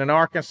Wisconsin and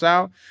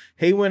Arkansas.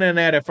 He went in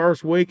there the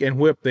first week and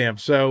whipped them,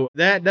 so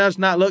that does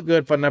not look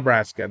good for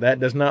Nebraska.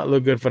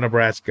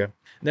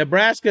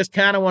 Nebraska's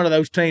kind of one of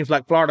those teams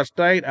like Florida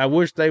State. I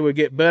wish they would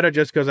get better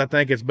just because I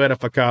think it's better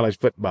for college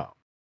football.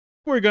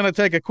 We're going to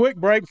take a quick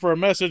break for a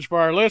message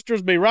for our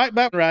listeners. Be right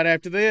back right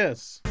after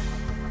this.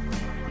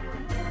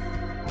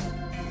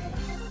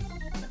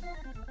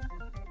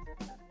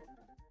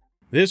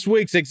 This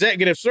week's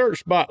executive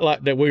search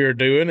spotlight that we are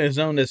doing is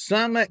on the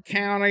Summit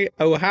County,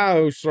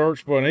 Ohio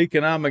search for an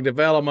economic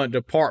development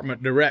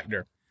department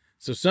director.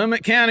 So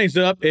Summit County's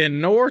up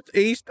in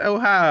northeast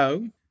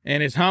Ohio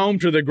and is home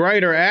to the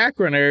greater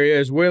Akron area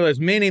as well as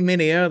many,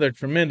 many other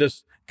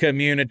tremendous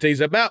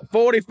communities, about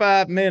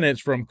 45 minutes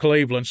from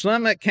Cleveland.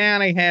 Summit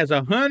County has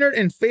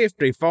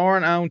 150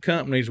 foreign-owned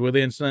companies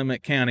within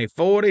Summit County,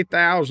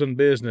 40,000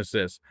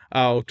 businesses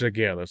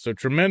altogether. So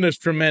tremendous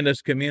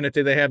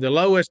community. They have the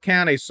lowest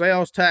county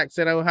sales tax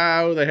in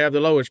Ohio. They have the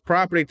lowest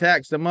property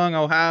tax among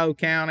Ohio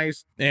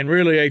counties, and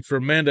really a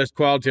tremendous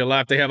quality of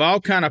life. They have all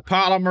kind of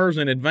polymers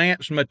and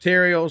advanced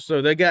materials.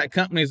 So they got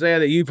companies there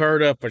that you've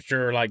heard of for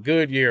sure, like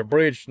Goodyear,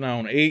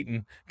 Bridgestone,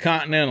 Eaton,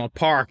 Continental,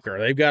 Parker.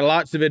 They've got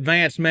lots of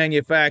advanced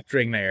manufacturing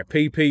there,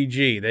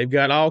 PPG. They've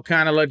got all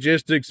kind of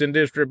logistics and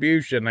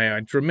distribution now,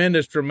 and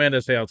tremendous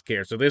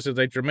healthcare. So this is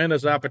a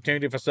tremendous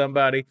opportunity for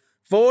somebody.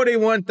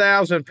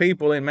 41,000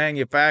 people in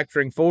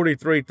manufacturing,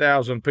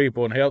 43,000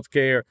 people in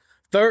healthcare,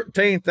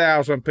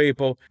 13,000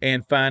 people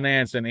in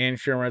finance and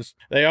insurance.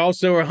 They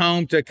also are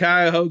home to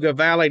Cuyahoga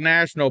Valley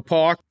National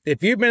Park.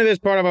 If you've been to this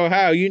part of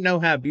Ohio, you know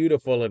how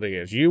beautiful it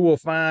is. You will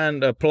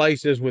find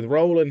places with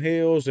rolling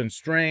hills and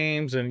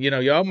streams, and,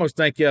 you almost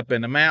think you're up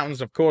in the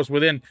mountains. Of course,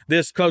 within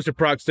this closer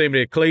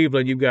proximity to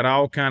Cleveland, you've got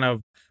all kind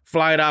of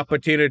flight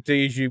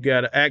opportunities. You've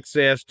got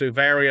access to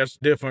various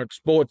different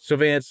sports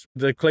events,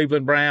 the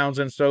Cleveland Browns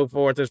and so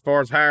forth. As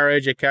far as higher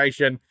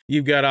education,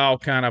 you've got all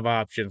kind of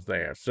options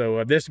there.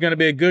 So this is going to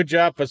be a good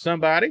job for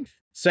somebody.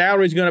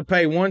 Salary's going to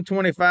pay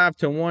 $125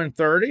 to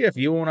 $130. If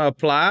you want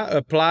to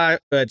apply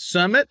at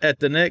Summit at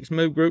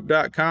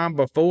thenextmovegroup.com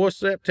before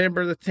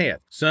September the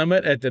 10th.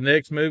 Summit at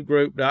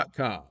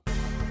thenextmovegroup.com.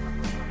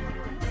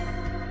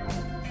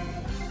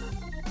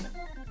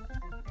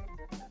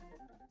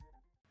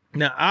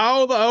 Now,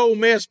 all the Ole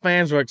Miss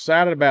fans are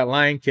excited about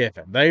Lane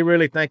Kiffin. They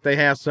really think they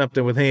have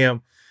something with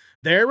him.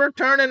 They're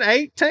returning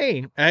 8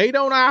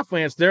 on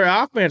offense. Their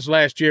offense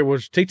last year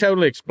was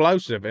totally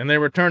explosive, and they're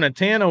returning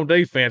 10 on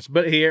defense.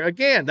 But here,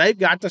 again, they've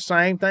got the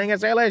same thing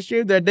as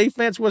LSU. Their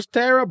defense was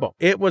terrible.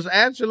 It was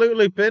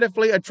absolutely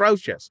pitifully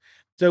atrocious.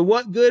 So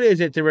what good is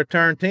it to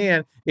return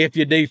 10 if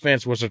your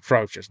defense was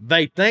atrocious?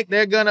 They think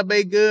they're going to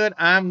be good.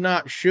 I'm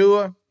not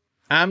sure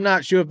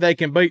if they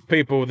can beat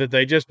people that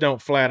they just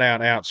don't flat out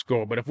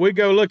outscore. But if we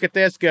go look at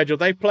their schedule,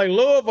 they play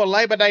Louisville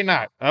Labor Day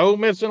night. Ole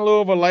Miss and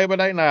Louisville Labor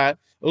Day night.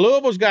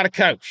 Louisville's got a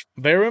coach.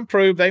 They're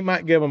improved. They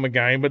might give them a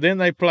game. But then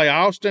they play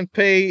Austin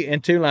Peay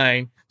and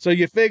Tulane. So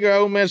you figure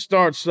Ole Miss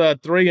starts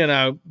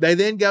 3-0. They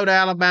then go to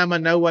Alabama.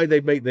 No way they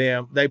beat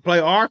them. They play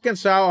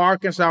Arkansas.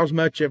 Arkansas's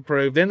much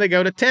improved. Then they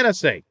go to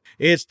Tennessee.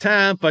 It's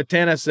time for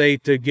Tennessee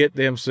to get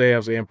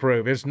themselves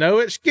improved. It's no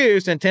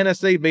excuse in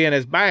Tennessee being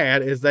as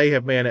bad as they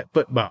have been at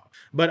football.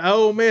 But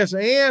Ole Miss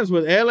ends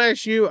with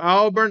LSU,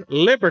 Auburn,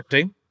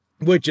 Liberty,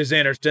 which is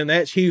interesting.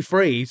 That's Hugh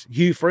Freeze.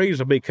 Hugh Freeze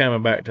will be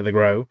coming back to the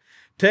Grove.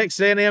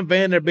 Texas A&M,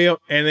 Vanderbilt,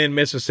 and then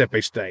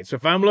Mississippi State. So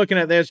if I'm looking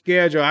at their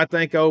schedule, I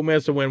think Ole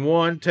Miss will win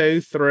 1,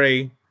 2,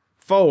 3,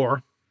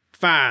 4,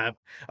 5.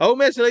 Ole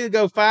Miss will either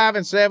go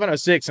 5-7 or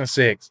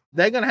 6-6.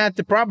 They're going to have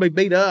to probably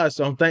beat us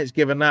on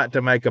Thanksgiving night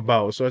to make a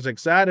bowl. So as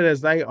excited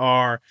as they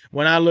are,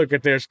 when I look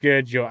at their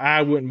schedule,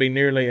 I wouldn't be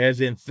nearly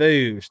as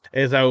enthused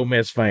as Ole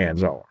Miss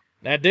fans are.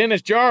 Now,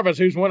 Dennis Jarvis,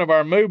 who's one of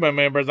our movement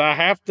members, I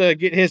have to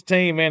get his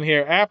team in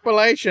here.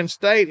 Appalachian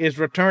State is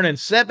returning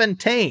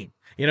 17.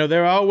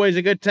 They're always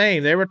a good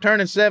team. They're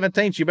returning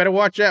 17. So you better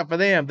watch out for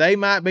them. They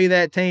might be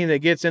that team that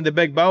gets in the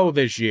big bowl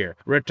this year.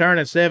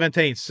 Returning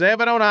 17.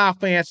 7 on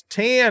offense,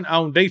 10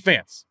 on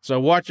defense. So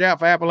watch out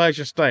for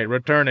Appalachian State.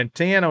 Returning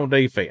 10 on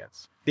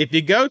defense. If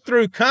you go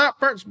through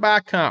conference by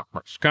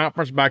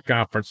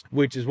conference,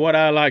 which is what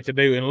I like to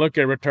do, and look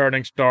at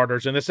returning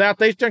starters. In the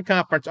Southeastern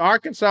Conference,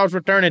 Arkansas is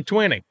returning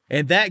 20.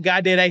 And that guy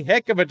did a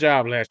heck of a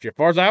job last year. As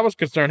far as I was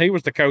concerned, he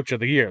was the coach of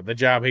the year, the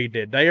job he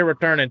did. They are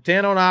returning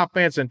 10 on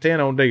offense and 10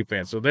 on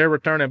defense. So they're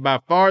returning by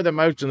far the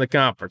most in the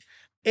conference.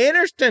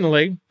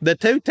 Interestingly, the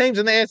two teams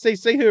in the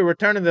SEC who are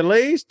returning the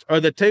least are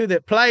the two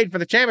that played for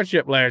the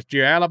championship last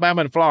year,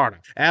 Alabama and Florida.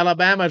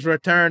 Alabama's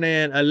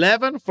returning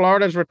 11,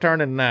 Florida's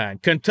returning 9.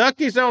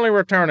 Kentucky's only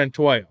returning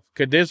 12.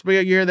 Could this be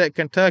a year that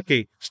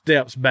Kentucky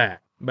steps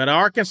back? But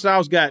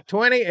Arkansas's got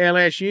 20,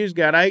 LSU's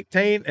got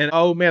 18, and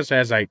Ole Miss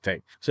has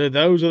 18. So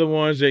those are the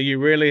ones that you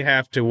really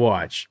have to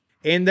watch.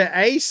 In the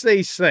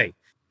ACC,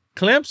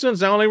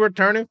 Clemson's only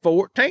returning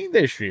 14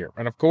 this year.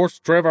 And, of course,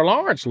 Trevor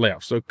Lawrence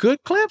left. So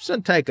could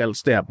Clemson take a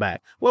step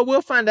back? Well,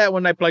 we'll find out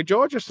when they play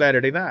Georgia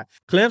Saturday night.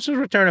 Clemson's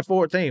returning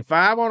 14,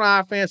 5 on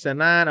offense and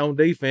 9 on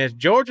defense.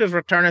 Georgia's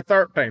returning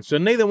 13. So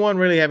neither one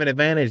really have an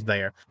advantage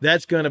there.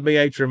 That's going to be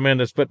a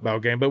tremendous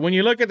football game. But when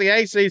you look at the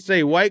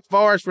ACC, Wake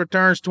Forest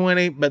returns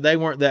 20, but they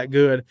weren't that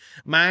good.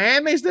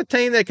 Miami's the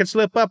team that can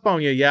slip up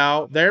on you,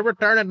 y'all. They're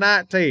returning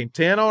 19,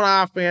 10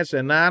 on offense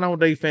and 9 on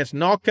defense.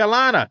 North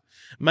Carolina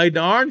made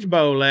the Orange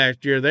Bowl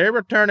last year. They're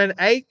returning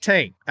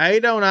 18,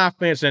 8 on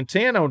offense and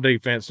 10 on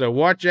defense. So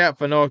watch out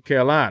for North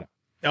Carolina.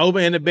 Over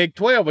in the Big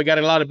 12, we got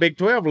a lot of Big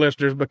 12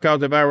 listeners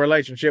because of our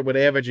relationship with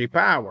Evergy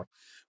Power.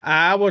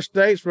 Iowa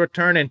State's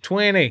returning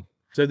 20.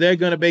 So they're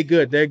going to be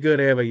good. They're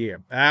good every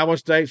year. Iowa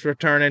State's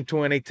returning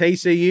 20.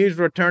 TCU's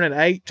returning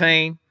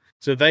 18.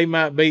 So they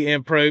might be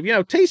improved. You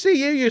know, TCU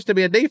used to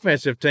be a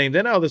defensive team.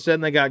 Then all of a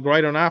sudden they got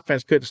great on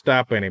offense, couldn't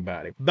stop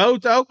anybody.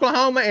 Both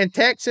Oklahoma and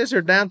Texas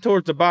are down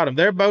towards the bottom.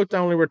 They're both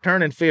only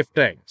returning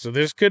 15. So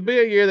this could be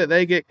a year that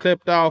they get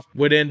clipped off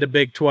within the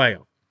Big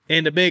 12.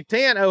 In the Big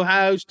 10,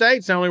 Ohio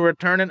State's only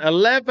returning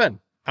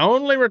 11.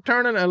 Only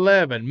returning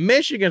 11.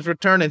 Michigan's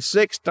returning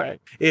 16.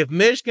 If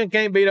Michigan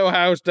can't beat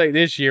Ohio State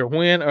this year,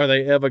 when are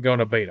they ever going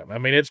to beat them? I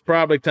mean, it's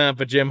probably time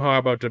for Jim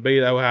Harbaugh to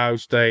beat Ohio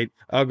State.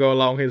 I'll go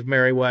along his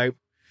merry way.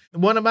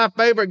 One of my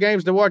favorite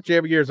games to watch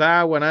every year is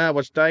Iowa and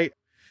Iowa State.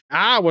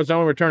 Iowa's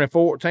only returning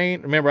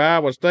 14. Remember,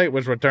 Iowa State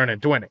was returning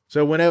 20.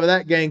 So whenever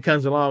that game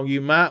comes along,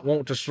 you might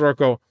want to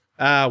circle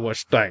Iowa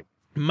State.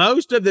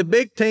 Most of the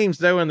big teams,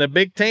 though, in the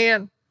Big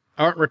 10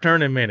 aren't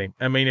returning many.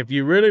 I mean, if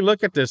you really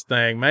look at this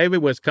thing, maybe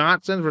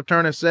Wisconsin's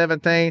returning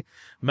 17.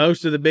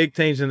 Most of the big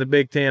teams in the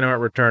Big 10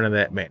 aren't returning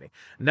that many.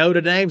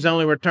 Notre Dame's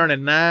only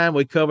returning 9.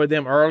 We covered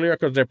them earlier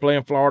because they're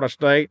playing Florida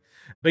State.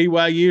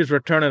 BYU's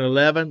returning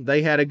 11.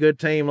 They had a good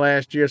team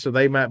last year, so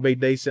they might be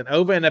decent.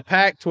 Over in the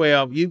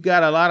Pac-12, you've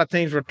got a lot of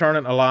teams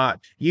returning a lot.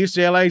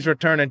 UCLA's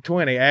returning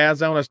 20.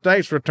 Arizona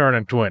State's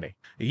returning 20.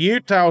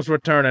 Utah's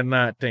returning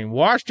 19.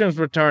 Washington's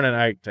returning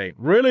 18.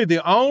 Really,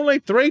 the only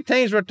 3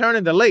 teams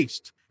returning the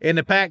least in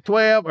the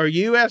Pac-12 are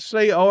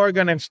USC,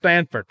 Oregon, and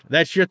Stanford.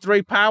 That's your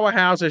 3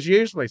 powerhouses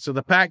usually. So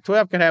the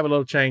Pac-12 can have a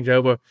little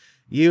changeover.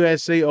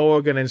 USC,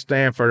 Oregon, and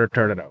Stanford are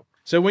turning over.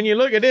 So when you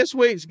look at this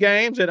week's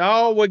games, it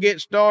all will get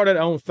started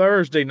on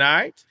Thursday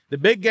night. The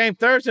big game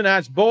Thursday night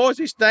is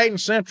Boise State and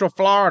Central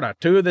Florida,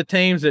 2 of the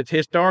teams that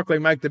historically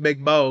make the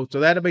big bowl. So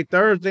that'll be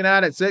Thursday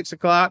night at 6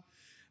 o'clock,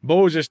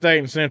 Boise State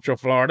and Central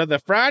Florida. The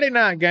Friday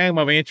night game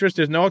of interest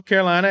is North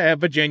Carolina at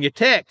Virginia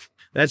Tech.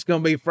 That's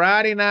going to be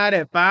Friday night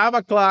at 5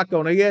 o'clock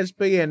on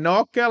ESPN.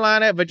 North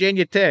Carolina at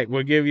Virginia Tech.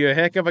 We'll give you a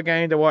heck of a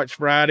game to watch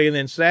Friday. And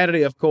then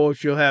Saturday, of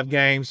course, you'll have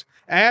games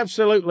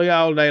absolutely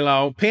all day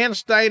long. Penn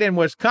State and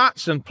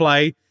Wisconsin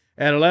play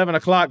at 11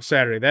 o'clock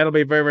Saturday. That'll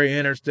be very, very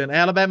interesting.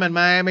 Alabama and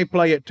Miami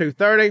play at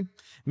 2:30.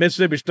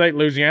 Mississippi State,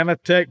 Louisiana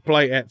Tech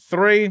play at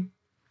 3.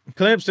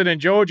 Clemson and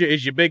Georgia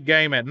is your big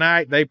game at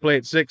night. They play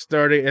at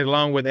 6:30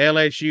 along with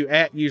LSU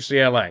at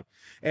UCLA.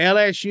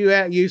 LSU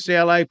at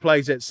UCLA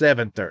plays at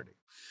 7:30.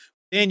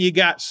 Then you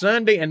got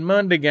Sunday and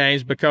Monday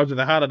games because of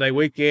the holiday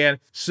weekend.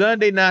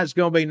 Sunday night's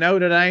going to be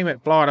Notre Dame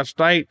at Florida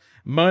State.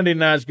 Monday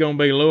night's going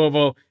to be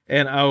Louisville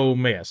and Ole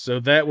Miss. So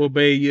that will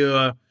be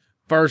your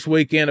first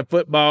weekend of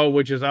football,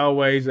 which is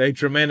always a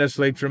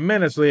tremendously,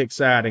 tremendously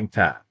exciting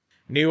time.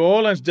 New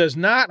Orleans does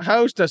not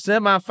host a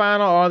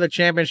semifinal or the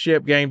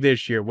championship game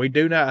this year. We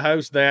do not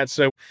host that,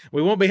 so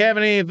we won't be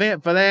having any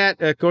event for that.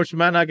 Of course, we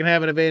might not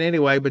have an event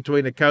anyway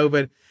between the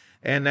COVID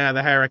and now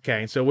the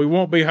hurricane. So we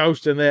won't be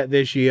hosting that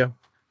this year.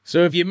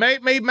 So if you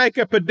make me make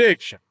a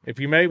prediction,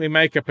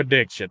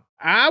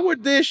 I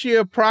would this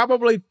year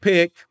probably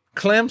pick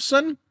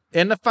Clemson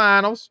in the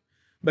finals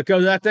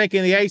because I think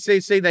in the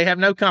ACC they have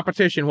no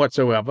competition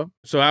whatsoever.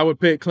 So I would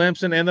pick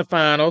Clemson in the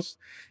finals.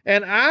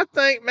 And I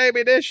think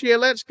maybe this year,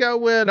 let's go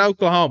with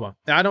Oklahoma.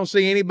 I don't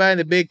see anybody in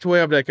the Big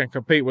 12 that can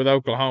compete with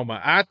Oklahoma.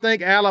 I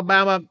think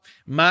Alabama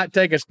might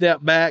take a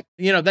step back.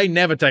 You know, they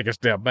never take a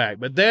step back,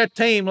 but their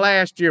team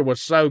last year was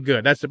so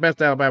good. That's the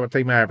best Alabama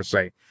team I ever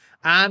seen.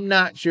 I'm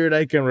not sure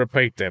they can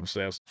repeat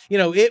themselves. You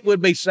know, it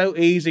would be so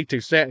easy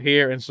to sit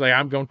here and say,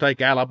 I'm going to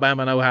take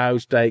Alabama and Ohio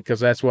State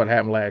because that's what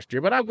happened last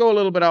year. But I'll go a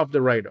little bit off the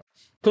radar.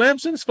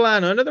 Clemson's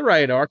flying under the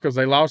radar because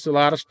they lost a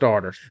lot of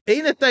starters.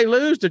 Even if they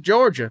lose to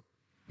Georgia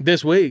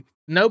this week,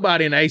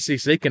 nobody in the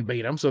ACC can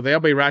beat them, so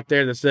they'll be right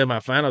there in the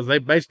semifinals. They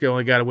basically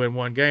only got to win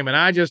one game, and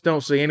I just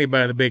don't see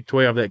anybody in the Big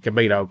 12 that can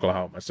beat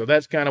Oklahoma. So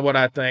that's kind of what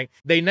I think.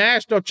 The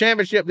national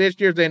championship this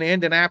year is in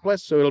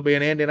Indianapolis, so it'll be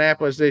in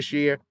Indianapolis this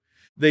year.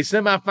 The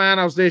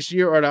semifinals this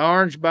year are the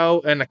Orange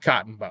Bowl and the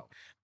Cotton Bowl.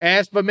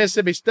 As for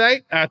Mississippi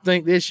State, I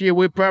think this year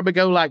we'll probably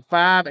go like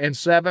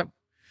 5-7.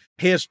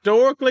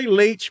 Historically,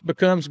 Leach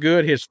becomes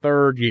good his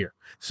third year.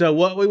 So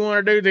what we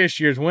want to do this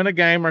year is win a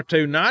game or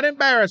two, not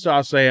embarrass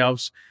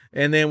ourselves,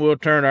 and then we'll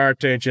turn our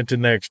attention to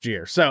next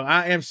year. So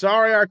I am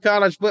sorry our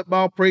college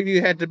football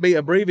preview had to be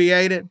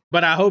abbreviated,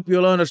 but I hope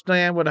you'll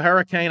understand with the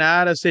Hurricane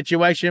Ida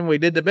situation, we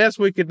did the best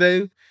we could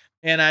do.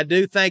 And I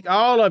do thank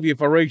all of you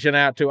for reaching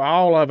out to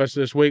all of us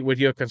this week with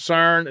your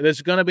concern. This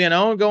is going to be an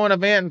ongoing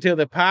event until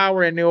the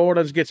power in New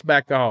Orleans gets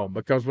back on,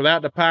 because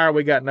without the power,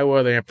 we got no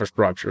other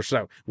infrastructure.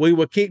 So we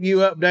will keep you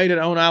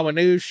updated on our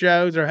news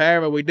shows or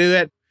however we do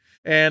it.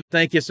 And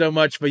thank you so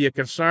much for your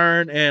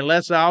concern. And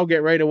let's all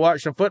get ready to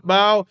watch some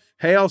football.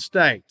 Hail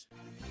State.